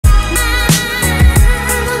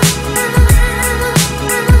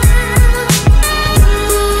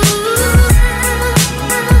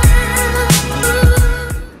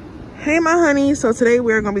Honey. So today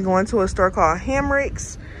we're going to be going to a store called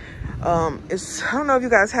Hamrick'S. I don't know if you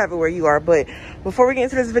guys have it where you are, but before we get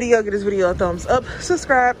into this video, give this video a thumbs up,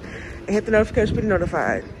 subscribe, and hit the notification to be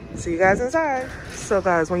notified. See you guys inside. So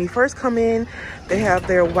guys, when you first come in, they have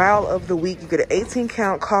their wow of the week. You get an 18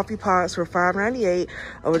 count coffee pots for $5.98.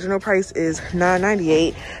 Original price is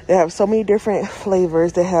 $9.98. They have so many different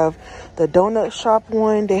flavors. They have the donut shop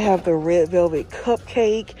one. They have the red velvet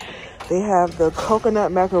cupcake. They have the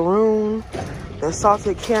coconut macaroon, the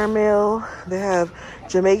salted caramel. They have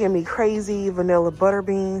Jamaican Me Crazy vanilla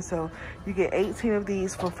butterbean. So you get 18 of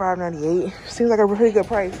these for $5.98. Seems like a pretty good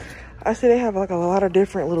price. I see they have like a lot of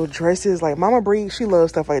different little dresses. Like Mama Bree, she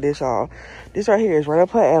loves stuff like this, y'all. This right here is right up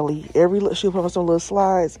her alley. She'll put on some little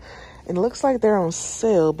slides. And it looks like they're on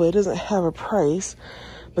sale, but it doesn't have a price.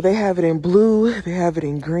 But they have it in blue, they have it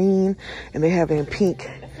in green, and they have it in pink.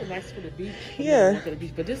 That's nice for the beach. Yeah. For the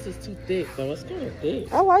beach, but this is too thick, though. It's kind of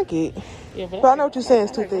thick. I like it. Yeah, but I know what you're saying,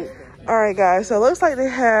 it's too thick. All right, guys, so it looks like they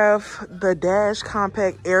have the Dash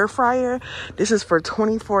Compact Air Fryer. This is for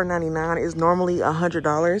 $24.99. It's normally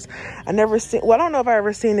 $100. I never seen, well, I don't know if I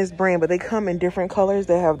ever seen this brand, but they come in different colors.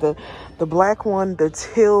 They have the black one, the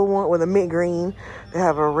teal one with a mint green. They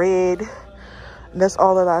have a red. That's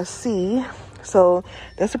all that I see. So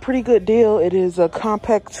that's a pretty good deal. It is a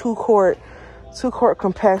compact two quart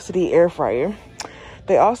capacity air fryer.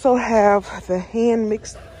 They also have the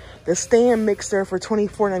stand mixer for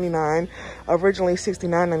 $24.99, originally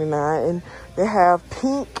 $69.99, and they have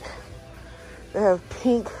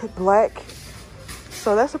pink, black.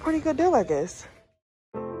 So that's a pretty good deal, I guess.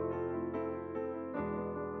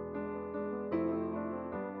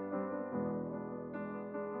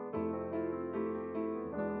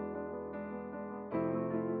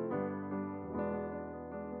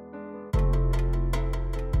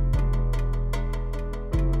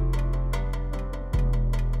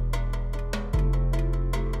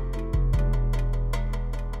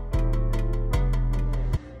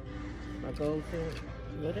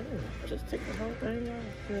 Let it in. Just take the whole thing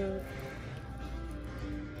out.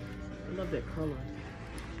 I love that color.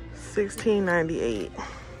 $16.98.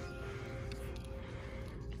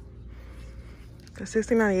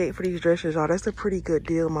 $16.98 for these dresses, y'all. That's a pretty good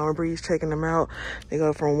deal. Mama Bree's checking them out. They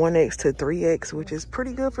go from 1X to 3X, which is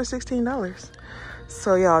pretty good for $16.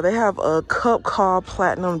 So y'all, they have a cup called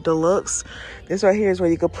Platinum Deluxe. This right here is where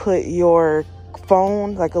you could put your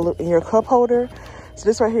phone, like in your cup holder. So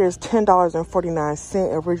this right here is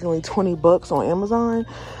 $10.49, originally $20 on Amazon.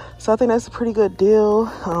 So I think that's a pretty good deal.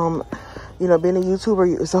 You know, being a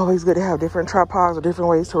YouTuber, it's always good to have different tripods or different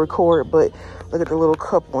ways to record, but look at the little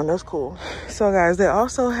cup one, that's cool. So guys, they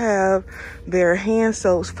also have their hand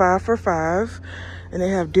soaps 5 for $5, and they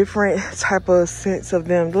have different type of scents of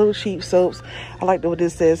them, little cheap soaps. I like what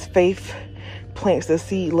this says, faith plants the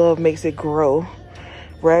seed, love makes it grow.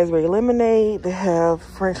 Raspberry lemonade. They have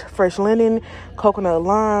fresh linen, coconut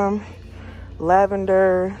lime,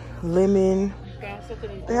 lavender, lemon.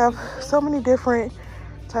 They have so many different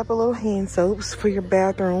type of little hand soaps for your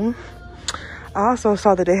bathroom. I also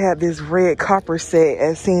saw that they had this red copper set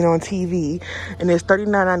as seen on TV, and it's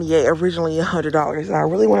 $39.98, originally $100. And I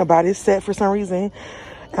really want to buy this set for some reason.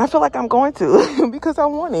 And I feel like I'm going to because I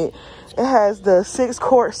want it. It has the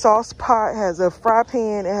 6-quart sauce pot, it has a fry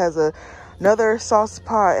pan, it has another sauce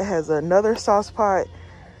pot, it has another sauce pot,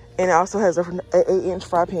 and it also has an 8-inch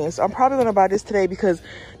fry pan. So I'm probably gonna buy this today because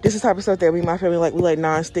this is the type of stuff that we in my family like. We like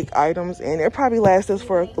non-stick items, and it probably lasts us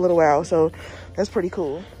for a little while, so that's pretty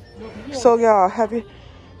cool. So y'all,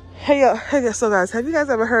 so guys, have you guys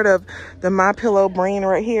ever heard of the My Pillow brand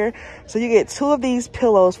right here? So you get 2 of these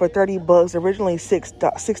pillows for $30, originally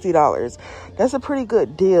 $60. That's a pretty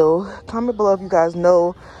good deal. Comment below if you guys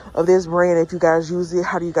know of this brand, if you guys use it,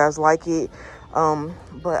 how do you guys like it?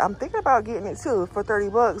 But I'm thinking about getting it too for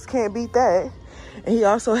 $30. Can't beat that. And he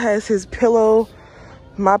also has his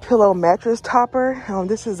My Pillow mattress topper.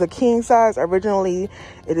 This is a king size. Originally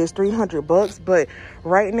it is $300, but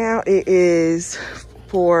right now it is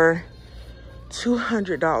for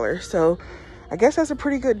 $200. So I guess that's a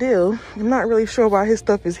pretty good deal. I'm not really sure why his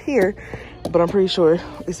stuff is here, but I'm pretty sure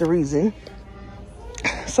it's a reason.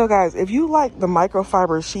 So guys, if you like the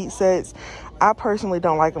microfiber sheet sets, I personally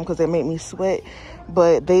don't like them because they make me sweat,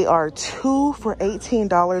 but they are 2 for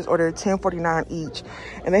 $18, or they're $10.49 each.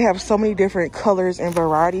 And they have so many different colors and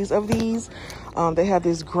varieties of these. They have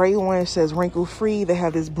this gray one, it says wrinkle free. They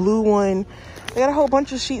have this blue one. They got a whole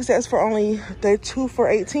bunch of sheet sets for they're 2 for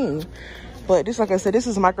 $18. But this, like I said, this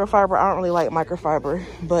is microfiber. I don't really like microfiber,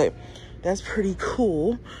 but that's pretty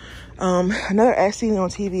cool. Another ad seen on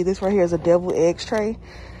TV, this right here is a deviled eggs tray.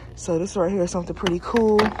 So this right here is something pretty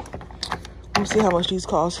cool. Let me see how much these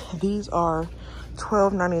cost. These are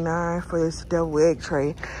 $12.99 for this devil egg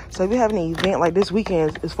tray. So if you have an event like this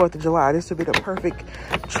weekend is 4th of July, this would be the perfect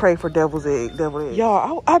tray for devil's egg.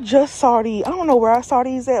 Y'all, I just saw these. I don't know where I saw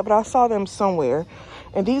these at, but I saw them somewhere.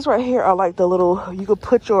 And these right here are like the little, you could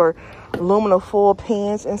put your aluminum foil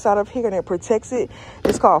pins inside of here and it protects it.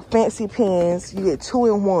 It's called fancy pins. You get 2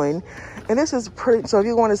 in 1. And this is pretty, so if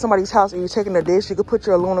you're going to somebody's house and you're taking a dish, you could put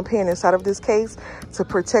your aluminum pin inside of this case to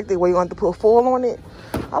protect it where you want to put foil on it.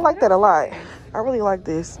 I like that a lot. I really like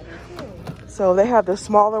this. So they have the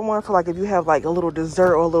smaller one for like if you have like a little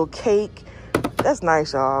dessert or a little cake. That's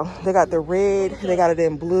nice, y'all. They got the red, they got it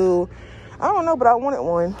in blue. I don't know, but I wanted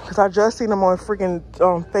one because I just seen them on freaking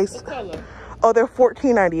face. What color? Oh, they're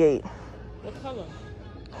 $14.98. What color?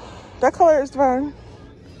 That color is fine.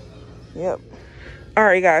 Yep. All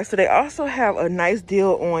right, guys. So they also have a nice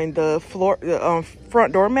deal on the floor,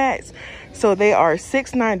 front door mats. So they are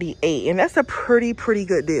 $6.98, and that's a pretty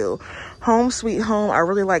good deal. Home Sweet Home. I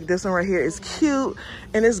really like this one right here. It's cute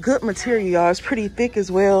and it's good material, y'all. It's pretty thick as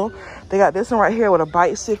well. They got this one right here with a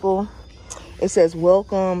bicycle. It says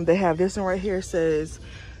welcome. They have this one right here. It says,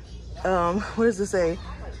 what does it say?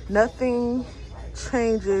 Nothing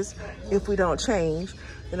changes if we don't change.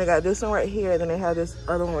 Then they got this one right here. Then they have this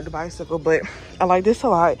other one with the bicycle. But I like this a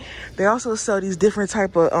lot. They also sell these different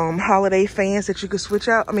type of holiday fans that you could switch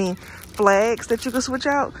out. I mean, flags that you could switch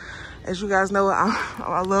out. As you guys know,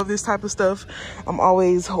 I love this type of stuff. I'm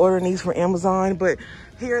always ordering these from Amazon. But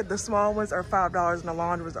here, the small ones are $5 and the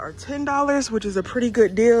large ones are $10, which is a pretty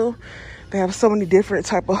good deal. They have so many different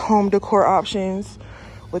type of home decor options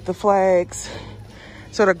with the flags.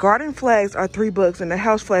 So the garden flags are $3 and the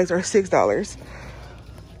house flags are $6.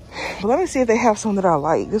 But let me see if they have some that I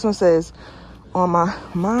like. This one says, on my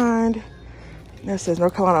mind. That says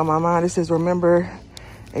North Carolina on my mind. It says, remember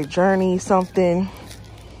a journey, something.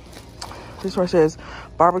 This one says,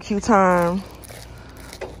 barbecue time.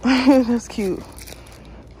 That's cute.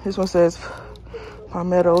 This one says,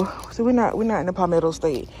 Palmetto. So we're not in the Palmetto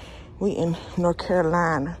state. We in North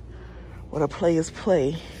Carolina where the players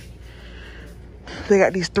play. They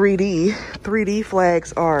got these 3D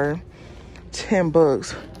flags are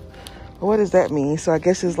 $10. What does that mean? So I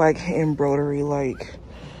guess it's like embroidery, like.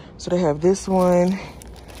 So they have this one.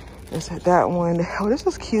 There's that one. Oh, this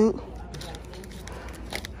is cute.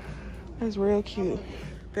 That's real cute.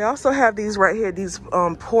 They also have these right here, these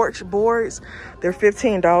porch boards. They're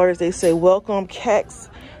 $15. They say, welcome cats,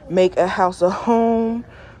 make a house a home.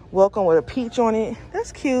 Welcome with a peach on it.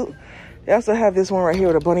 That's cute. They also have this one right here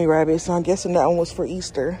with a bunny rabbit. So I'm guessing that one was for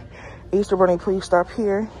Easter. Easter bunny, please stop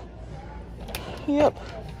here. Yep.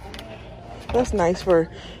 That's nice for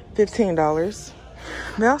 $15.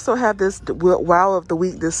 They also have this wow of the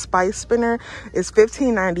week, this spice spinner. It's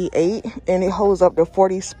 $15.98 and it holds up to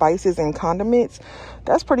 40 spices and condiments.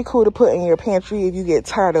 That's pretty cool to put in your pantry if you get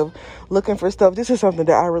tired of looking for stuff. This is something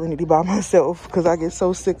that I really need to buy myself because I get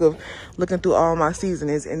so sick of looking through all my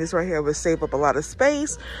seasonings. And this right here would save up a lot of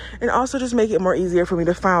space and also just make it more easier for me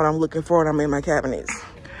to find what I'm looking for when I'm in my cabinets.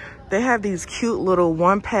 They have these cute little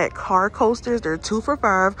 1-pack car coasters. They're 2 for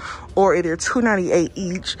 $5 or they're $2.98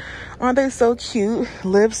 each. Aren't they so cute?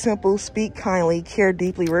 Live simple, speak kindly, care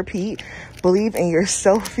deeply, repeat. Believe in your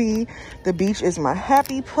selfie. The beach is my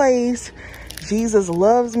happy place. Jesus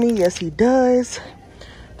loves me. Yes, he does.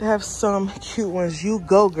 They have some cute ones. You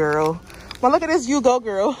go, girl. Well, look at this. You go,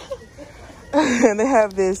 girl. And they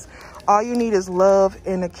have this. All you need is love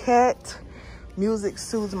and a cat. Music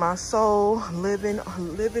soothes my soul. Living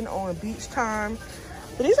on beach time.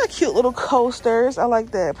 But these are cute little coasters. I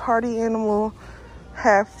like that. Party animal.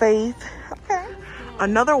 Have faith. Okay.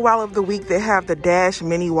 Another wow of the week, they have the Dash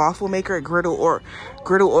mini waffle maker, griddle or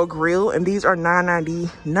grill, and these are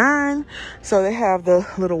 $9.99. So they have the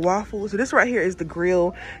little waffles. So this right here is the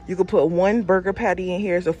grill. You can put 1 burger patty in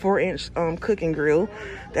here. It's a 4-inch cooking grill.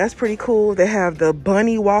 That's pretty cool. They have the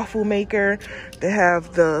bunny waffle maker. They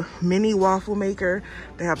have the mini waffle maker.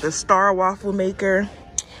 They have the star waffle maker.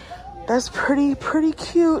 That's pretty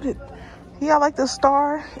cute. Yeah, I like the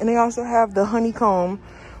star. And they also have the honeycomb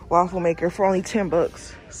waffle maker for only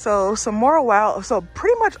 $10. So some more wow. So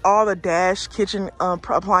pretty much all the Dash kitchen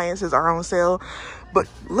appliances are on sale. But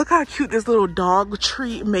look how cute this little dog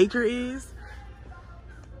treat maker is.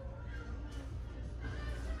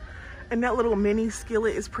 And that little mini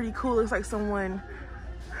skillet is pretty cool. Looks like someone,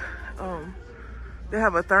 they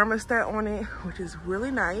have a thermostat on it, which is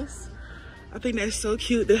really nice. I think that's so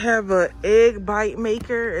cute. They have a egg bite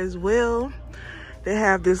maker as well. They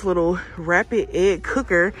have this little rapid egg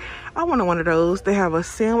cooker. I wanted one of those. They have a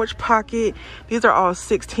sandwich pocket. These are all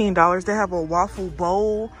 $16. They have a waffle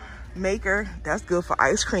bowl maker. That's good for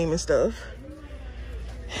ice cream and stuff.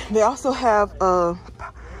 They also have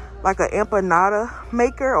like an empanada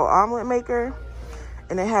maker or omelet maker,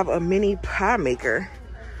 and they have a mini pie maker.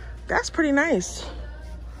 That's pretty nice.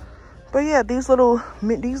 But yeah, these little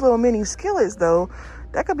mini skillets though,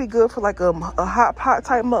 that could be good for like a hot pot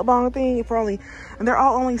type mukbang thing for only, and they're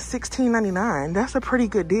all only $16.99. That's a pretty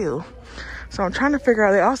good deal. So I'm trying to figure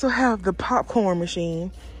out, they also have the popcorn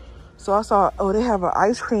machine. So I saw, oh, they have an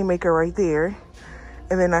ice cream maker right there.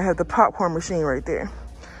 And then I have the popcorn machine right there.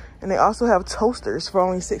 And they also have toasters for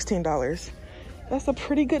only $16. That's a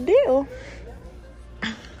pretty good deal.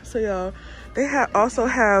 So y'all, they also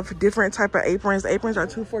have different type of aprons. The aprons are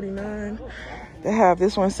 $2.49. They have,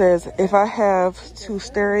 this one says, if I have to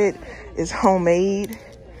stir it, it's homemade.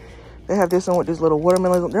 They have this one with this little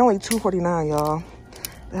watermelon. They're only $2.49, y'all.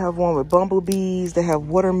 They have one with bumblebees. They have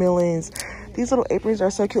watermelons. These little aprons are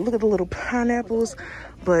so cute. Look at the little pineapples.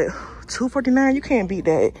 But $2.49, you can't beat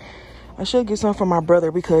that. I should get some for my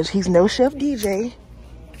brother because he's no chef DJ.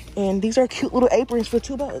 And these are cute little aprons for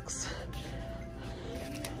 $2.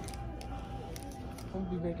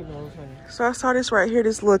 So I saw this right here,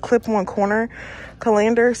 this little clip-on corner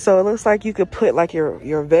colander. So it looks like you could put like your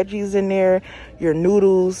veggies in there, your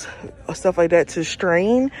noodles, stuff like that to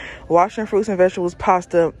strain, washing fruits and vegetables,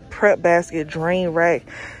 pasta, prep basket, drain rack,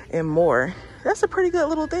 and more. That's a pretty good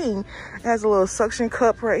little thing. It has a little suction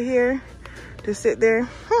cup right here to sit there.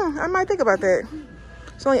 I might think about that.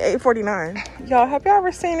 It's only $8.49. Y'all, have y'all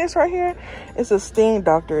ever seen this right here? It's a sting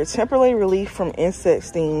doctor, temporary relief from insect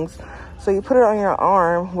stings. So you put it on your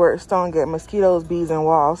arm where it's stung at mosquitoes, bees, and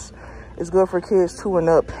wasps. It's good for kids 2 and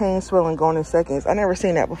up. Pain, swelling, gone in seconds. I never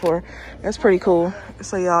seen that before. That's pretty cool.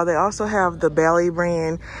 So y'all, they also have the Bally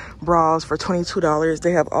brand bras for $22.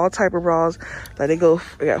 They have all type of bras. Like they got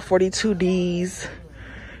 42Ds.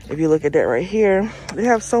 If you look at that right here, they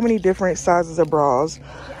have so many different sizes of bras.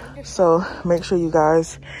 So make sure you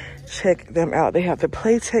guys check them out. They have the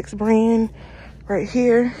Playtex brand right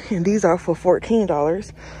here, and these are for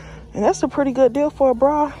 $14. And that's a pretty good deal for a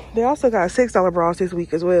bra. They also got $6 bras this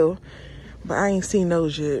week as well, but I ain't seen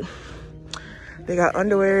those yet. They got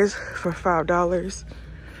underwears for $5.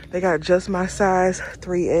 They got just my size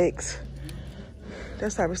 3X.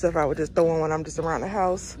 That's the type of stuff I would just throw on when I'm just around the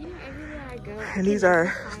house. And these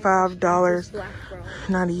are $5,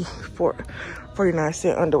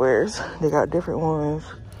 49-cent underwears. They got different ones.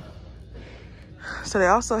 So they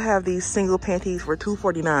also have these single panties for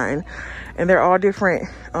 $2.49, and they're all different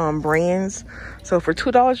brands. So for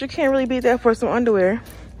 $2, you can't really beat that for some underwear.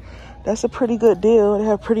 That's a pretty good deal. They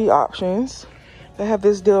have pretty options. They have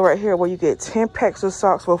this deal right here where you get 10 packs of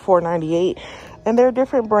socks for $4.98, and they're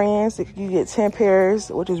different brands. You get 10 pairs,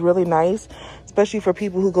 which is really nice, especially for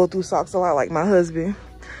people who go through socks a lot, like my husband.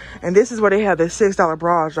 And this is where they have the $6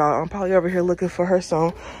 bras, y'all. I'm probably over here looking for her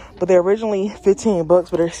some, but they're originally $15,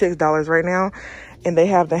 but they're $6 right now. And they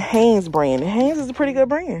have the Hanes brand. And Hanes is a pretty good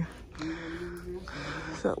brand.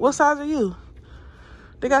 So what size are you?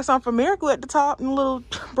 They got some for Miracle at the top and little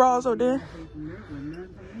bras over there.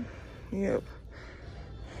 Yep.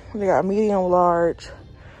 They got medium, large.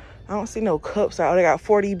 I don't see no cups out. They got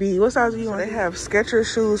 40B. What size are you? They have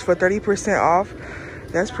Skechers shoes for 30% off.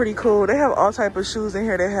 That's pretty cool. They have all type of shoes in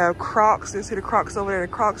here. They have Crocs. You see the Crocs over there, the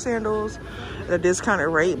Croc sandals at a discounted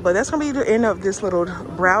rate. But that's gonna be the end of this little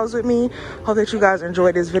browse with me. Hope that you guys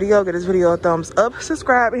enjoyed this video. Give this video a thumbs up,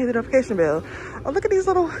 subscribe, and hit the notification bell. Oh, look at these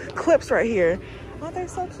little clips right here. Aren't they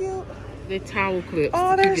so cute? They're towel clips.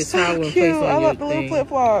 Oh, they're so cute. I love the little flip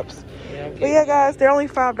flops. Yeah, but yeah, guys, they're only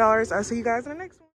 $5. I'll see you guys in the next one.